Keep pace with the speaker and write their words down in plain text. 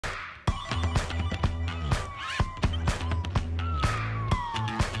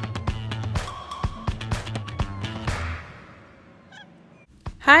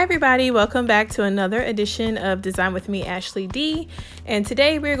Hi everybody, welcome back to another edition of Design with me, Ashley D. And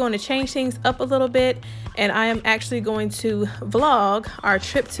today we're going to change things up a little bit, and I am actually going to vlog our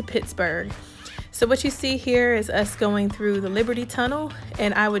trip to Pittsburgh. So what you see here is us going through the Liberty Tunnel,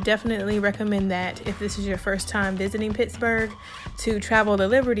 and I would definitely recommend that if this is your first time visiting Pittsburgh to travel the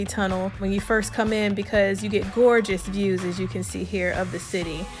Liberty Tunnel when you first come in, because you get gorgeous views, as you can see here, of the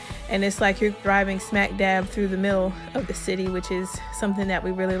city. And it's like you're driving smack dab through the middle of the city, which is something that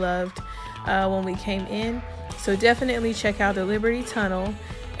we really loved when we came in. So definitely check out the Liberty Tunnel.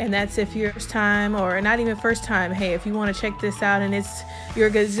 And that's if you're first time, or not even first time. Hey, if you want to check this out and it's your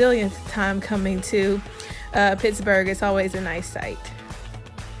gazillionth time coming to Pittsburgh, it's always a nice sight.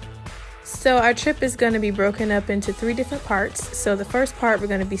 So our trip is going to be broken up into 3 different parts. So the first part, we're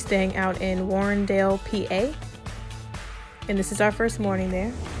going to be staying out in Warrendale, PA. And this is our first morning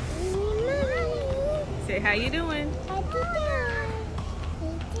there. Say, how you doing?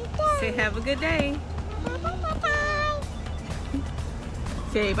 Say, have a good day.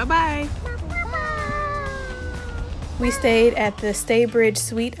 Say, bye-bye. We stayed at the Staybridge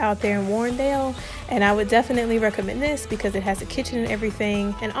suite out there in Warrendale, and I would definitely recommend this because it has a kitchen and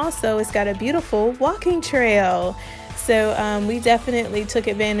everything, and also it's got a beautiful walking trail. So we definitely took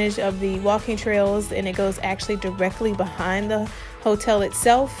advantage of the walking trails, and it goes actually directly behind the hotel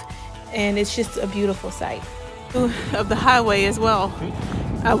itself. And it's just a beautiful sight. Of the highway as well.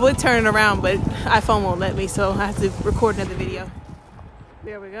 I would turn it around, but iPhone won't let me, so I have to record another video.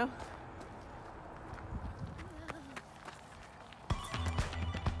 There we go.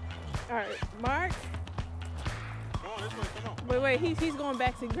 All right, Mark. Oh, this way, come on. Wait, he's going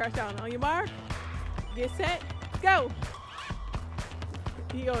back to Gartown. On your mark, get set, go.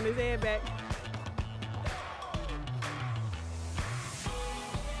 He on his head back.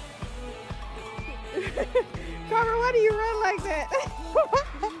 Carver, why do you run like that?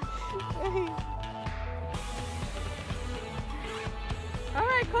 All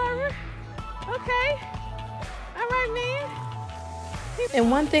right, Carver. Okay. All right, man.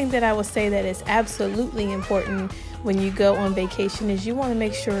 And one thing that I will say that is absolutely important when you go on vacation is you want to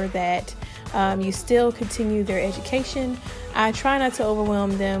make sure that you still continue their education. I try not to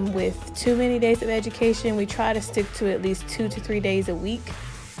overwhelm them with too many days of education. We try to stick to at least 2 to 3 days a week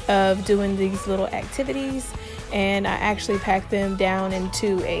of doing these little activities, and I actually pack them down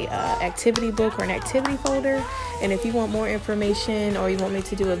into a activity book or an activity folder. And if you want more information, or you want me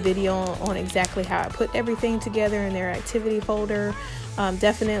to do a video on exactly how I put everything together in their activity folder,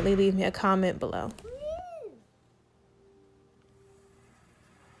 definitely leave me a comment below.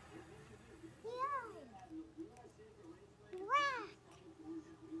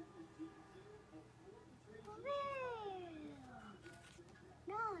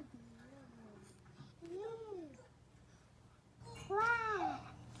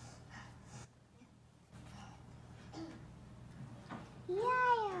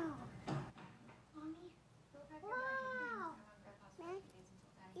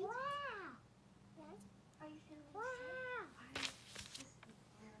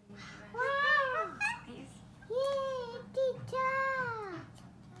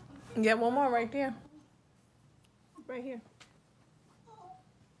 Yeah, one more right there. Right here.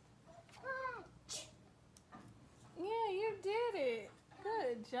 Yeah, you did it.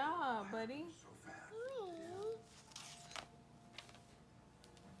 Good job, buddy.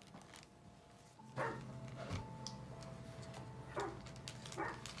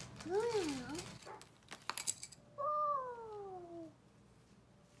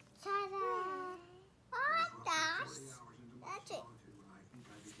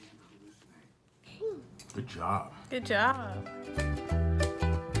 Good job. Good job.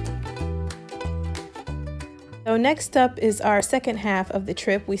 So next up is our second half of the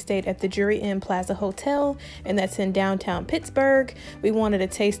trip. We stayed at the Drury Plaza Hotel, and that's in downtown Pittsburgh. We wanted a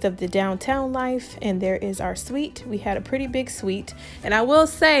taste of the downtown life, and there is our suite. We had a pretty big suite, and I will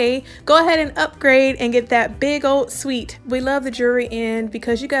say, go ahead and upgrade and get that big old suite. We love the Drury Inn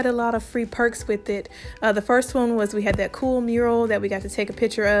because you got a lot of free perks with it. The first one was we had that cool mural that we got to take a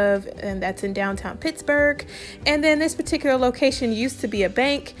picture of, and that's in downtown Pittsburgh. And then this particular location used to be a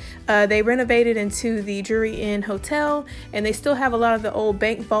bank. They renovated into the Drury Inn Hotel, and they still have a lot of the old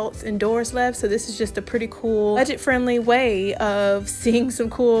bank vaults and doors left. So this is just a pretty cool budget-friendly way of seeing some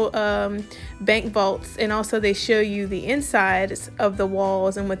cool bank vaults, and also they show you the insides of the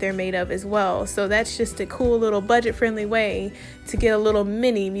walls and what they're made of as well. So that's just a cool little budget-friendly way to get a little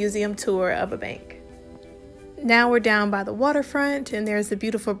mini museum tour of a bank. Now we're down by the waterfront, and there's a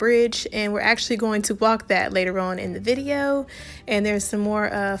beautiful bridge, and we're actually going to walk that later on in the video. And there's some more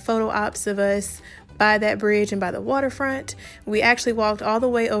photo ops of us by that bridge and by the waterfront. We actually walked all the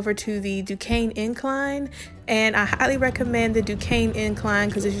way over to the Duquesne Incline, and I highly recommend the Duquesne Incline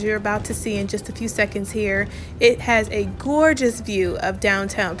because, as you're about to see in just a few seconds here, it has a gorgeous view of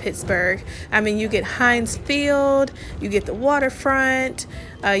downtown Pittsburgh. I mean, you get Heinz Field, you get the waterfront,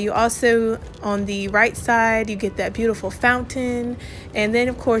 you also, on the right side, you get that beautiful fountain, and then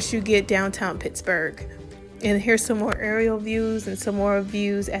of course you get downtown Pittsburgh. And here's some more aerial views and some more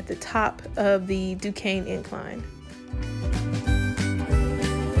views at the top of the Duquesne Incline.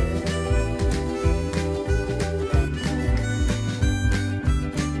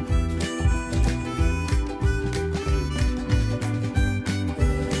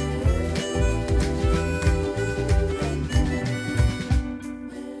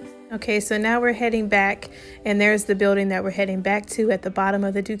 Okay, so now we're heading back, and there's the building that we're heading back to at the bottom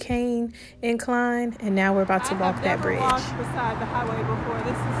of the Duquesne Incline, and now we're about to walk that bridge. I've never walked beside the highway before.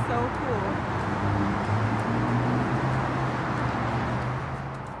 This is so cool.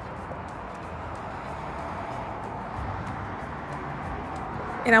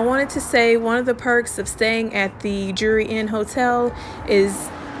 And I wanted to say one of the perks of staying at the Drury Inn Hotel is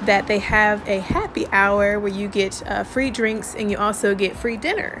that they have a happy hour where you get free drinks and you also get free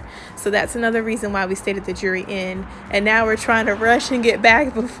dinner. So that's another reason why we stayed at the Drury Inn. And now we're trying to rush and get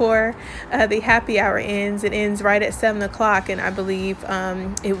back before the happy hour ends. It ends right at 7 o'clock, and I believe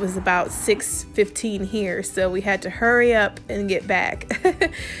it was about 6:15 here. So we had to hurry up and get back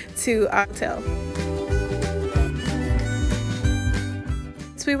to our hotel.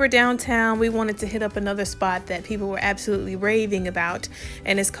 We were downtown. We wanted to hit up another spot that people were absolutely raving about,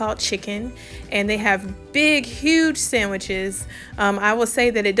 and it's called Chickn, and they have big, huge sandwiches. I will say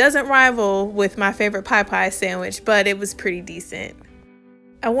that it doesn't rival with my favorite pie sandwich, but it was pretty decent.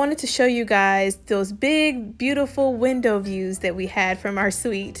 I wanted to show you guys those big, beautiful window views that we had from our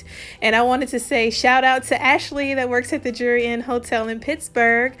suite. And I wanted to say shout out to Ashley that works at the Drury Inn Hotel in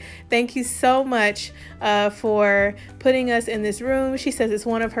Pittsburgh. Thank you so much for putting us in this room. She says it's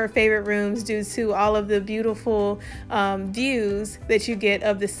one of her favorite rooms due to all of the beautiful views that you get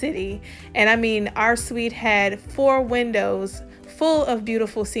of the city. And I mean, our suite had 4 windows full of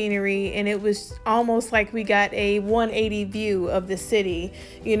beautiful scenery, and it was almost like we got a 180 view of the city,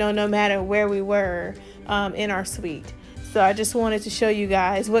 you know, no matter where we were in our suite. So I just wanted to show you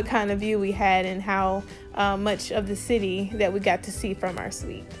guys what kind of view we had and how much of the city that we got to see from our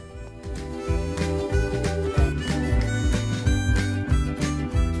suite.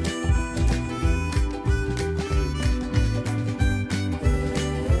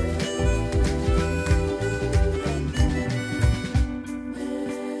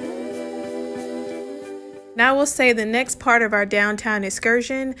 Now I will say the next part of our downtown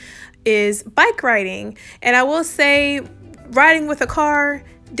excursion is bike riding. And I will say riding with a car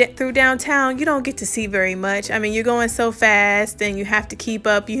through downtown, you don't get to see very much. I mean, you're going so fast and you have to keep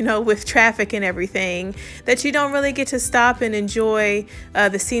up, you know, with traffic and everything, that you don't really get to stop and enjoy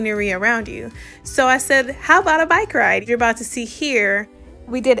the scenery around you. So I said, how about a bike ride? You're about to see here.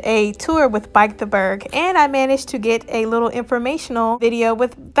 We did a tour with Bike the Burgh, and I managed to get a little informational video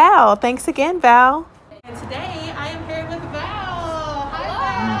with Val. Thanks again, Val. And today I am here with Val. Hi,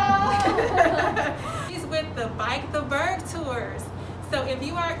 Val. She's with the Bike the Burgh tours. So if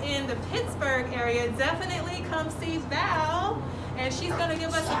you are in the Pittsburgh area, definitely come see Val. And she's going to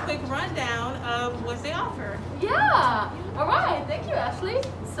give us a quick rundown of what they offer. Yeah. All right. Thank you, Ashley.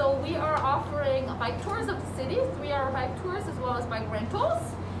 So we are offering bike tours of the city, 3-hour bike tours, as well as bike rentals.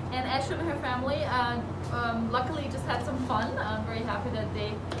 And Ashley and her family luckily just had some fun. I'm very happy that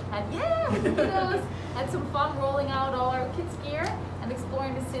they had some fun rolling out all our kids' gear and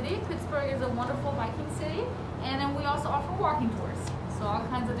exploring the city. Pittsburgh is a wonderful biking city. And then we also offer walking tours. So all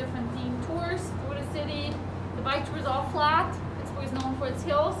kinds of different themed tours through the city. The bike tour is all flat. Pittsburgh is known for its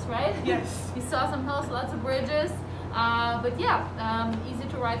hills, right? Yes. You saw some hills, lots of bridges. But yeah, easy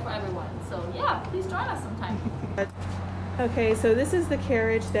to ride for everyone. So yeah, please join us sometime. Okay, so this is the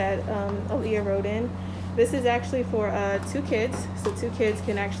carriage that Aaliyah rode in. This is actually for 2 kids, so 2 kids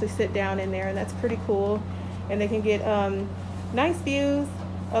can actually sit down in there, and that's pretty cool. And they can get nice views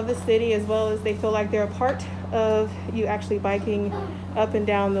of the city, as well as they feel like they're a part of you actually biking up and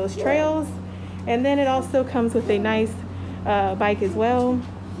down those trails. And then it also comes with a nice bike as well,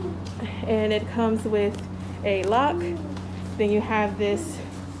 and it comes with a lock. Then you have this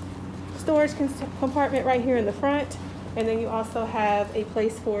storage compartment right here in the front. And then you also have a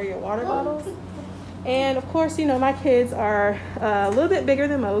place for your water bottles. And of course, you know, my kids are a little bit bigger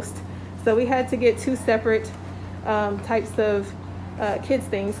than most, so we had to get 2 separate types of kids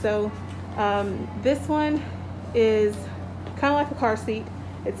things. So this one is kind of like a car seat.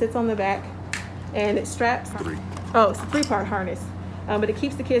 It sits on the back. and it straps. Oh, it's a 3-part harness, but it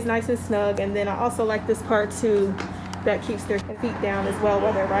keeps the kids nice and snug. And then I also like this part too, that keeps their feet down as well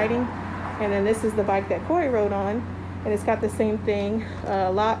while they're riding. And then this is the bike that Corey rode on, and it's got the same thing,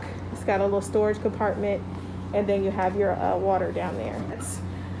 lock. It's got a little storage compartment, and then you have your water down there.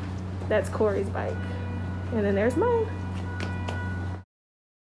 That's Corey's bike, and then there's mine.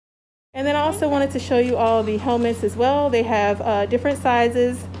 And then I also wanted to show you all the helmets as well. They have different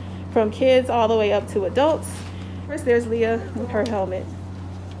sizes, from kids all the way up to adults. First, there's Leah with her helmet.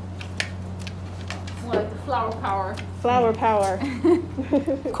 Like the flower power. Flower power.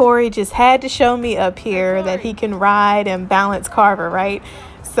 Corey just had to show me up here that he can ride and balance Carver, right?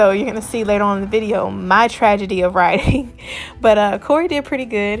 So you're gonna see later on in the video my tragedy of riding. But Corey did pretty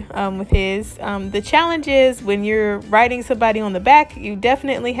good with his. The challenge is when you're riding somebody on the back, you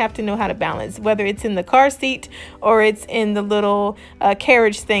definitely have to know how to balance, whether it's in the car seat or it's in the little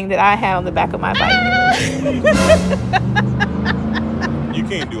carriage thing that I had on the back of my bike. You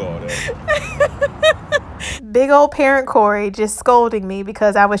can't do all that. Big old parent Corey just scolding me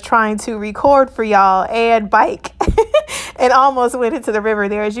because I was trying to record for y'all and bike and almost went into the river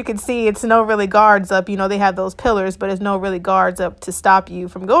there. As you can see, it's no really guards up. You know, they have those pillars, but there's no really guards up to stop you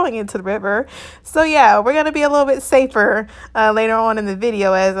from going into the river. So yeah, we're going to be a little bit safer later on in the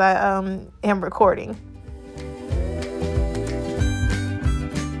video as I am recording.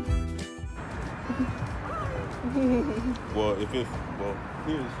 Well, if it's, well,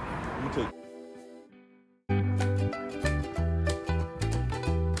 here's, let me take.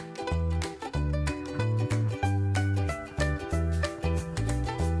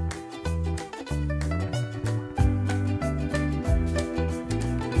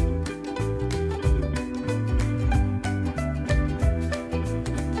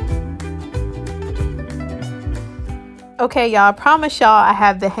 Okay, y'all, I promise y'all I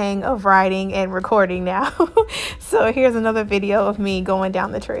have the hang of riding and recording now. So here's another video of me going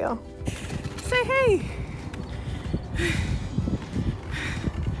down the trail. Say hey.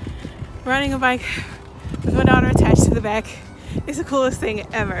 Riding a bike with my daughter attached to the back is the coolest thing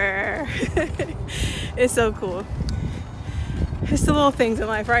ever. It's so cool. It's the little things in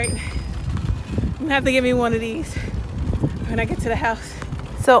life, right? I'm gonna have to get me one of these when I get to the house.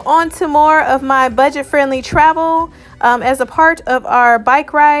 So on to more of my budget-friendly travel. As a part of our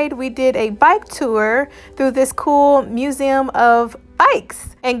bike ride, we did a bike tour through this cool museum of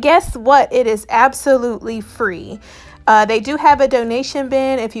bikes. And guess what? It is absolutely free. They do have a donation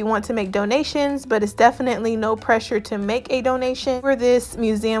bin if you want to make donations, but it's definitely no pressure to make a donation for this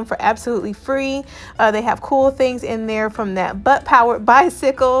museum for absolutely free. They have cool things in there, from that butt-powered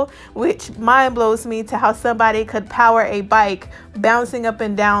bicycle, which mind blows me to how somebody could power a bike bouncing up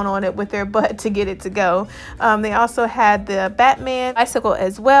and down on it with their butt to get it to go. They also had the Batman bicycle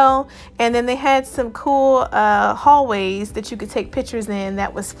as well, and then they had some cool hallways that you could take pictures in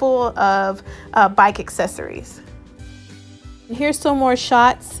that was full of bike accessories. Here's some more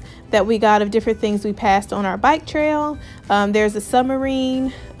shots that we got of different things we passed on our bike trail. There's a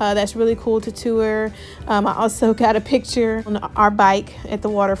submarine that's really cool to tour. I also got a picture on our bike at the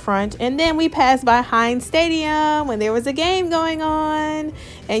waterfront. And then we passed by Heinz Stadium when there was a game going on.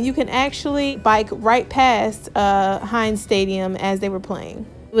 And you can actually bike right past Heinz Stadium as they were playing.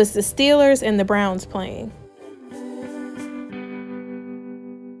 It was the Steelers and the Browns playing.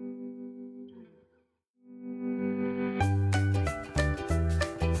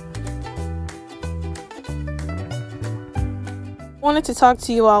 Wanted to talk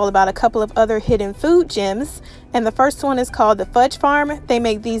to you all about a couple of other hidden food gems, and the first one is called the Fudge Farm. They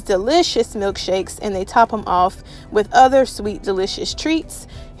make these delicious milkshakes and they top them off with other sweet delicious treats.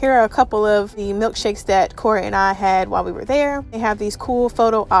 Here are a couple of the milkshakes that Corey and I had while we were there. They have these cool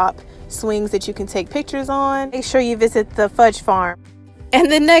photo op swings that you can take pictures on. Make sure you visit the Fudge Farm. And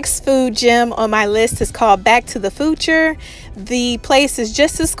the next food gem on my list is called Back to the Foodture. The place is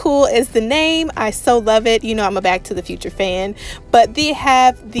just as cool as the name. I so love it. You know I'm a Back to the Future fan. But they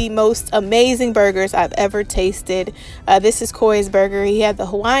have the most amazing burgers I've ever tasted. This is Corey's burger. He had the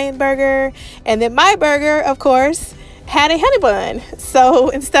Hawaiian burger. And then my burger, of course, had a honey bun. So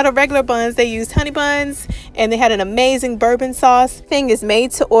instead of regular buns, they used honey buns. And they had an amazing bourbon sauce. Thing is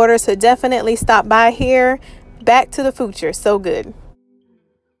made to order, so definitely stop by here. Back to the Foodture. So good.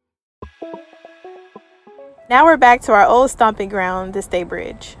 Now we're back to our old stomping ground, the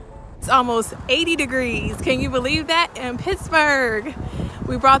Staybridge. It's almost 80 degrees. Can you believe that? In Pittsburgh.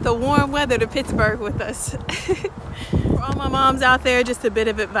 We brought the warm weather to Pittsburgh with us. For all my moms out there, just a bit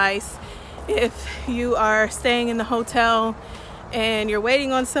of advice. If you are staying in the hotel and you're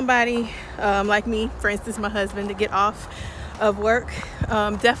waiting on somebody, like me, for instance, my husband, to get off of work,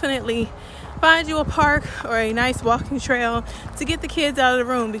 definitely find you a park or a nice walking trail to get the kids out of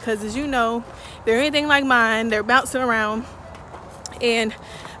the room, because as you know, they're anything like mine, they're bouncing around. And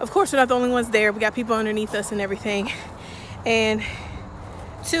of course, we're not the only ones there. We got people underneath us and everything. And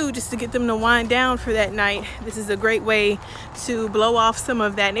two, just to get them to wind down for that night, this is a great way to blow off some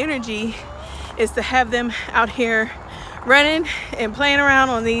of that energy, is to have them out here running and playing around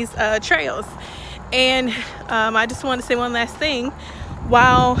on these trails. And I just want to say one last thing.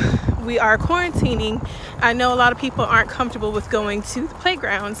 While we are quarantining, I know a lot of people aren't comfortable with going to the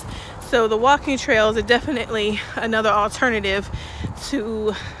playgrounds, so the walking trails are definitely another alternative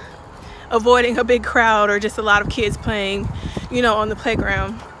to avoiding a big crowd or just a lot of kids playing, you know, on the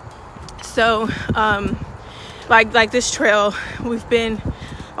playground. So like this trail, we've been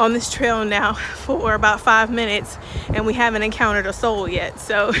on this trail now for about 5 minutes and we haven't encountered a soul yet.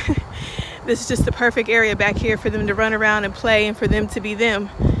 So this is just the perfect area back here for them to run around and play and for them to be them.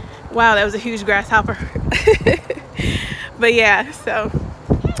 Wow, that was a huge grasshopper. But yeah, so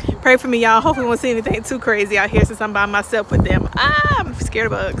pray for me, y'all. Hopefully we won't see anything too crazy out here since I'm by myself with them. I'm scared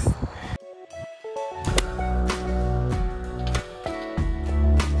of bugs.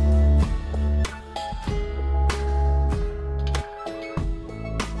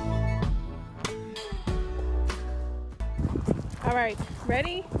 All right,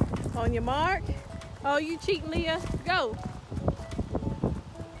 ready? On your mark. Oh, you cheating, Leah. Go.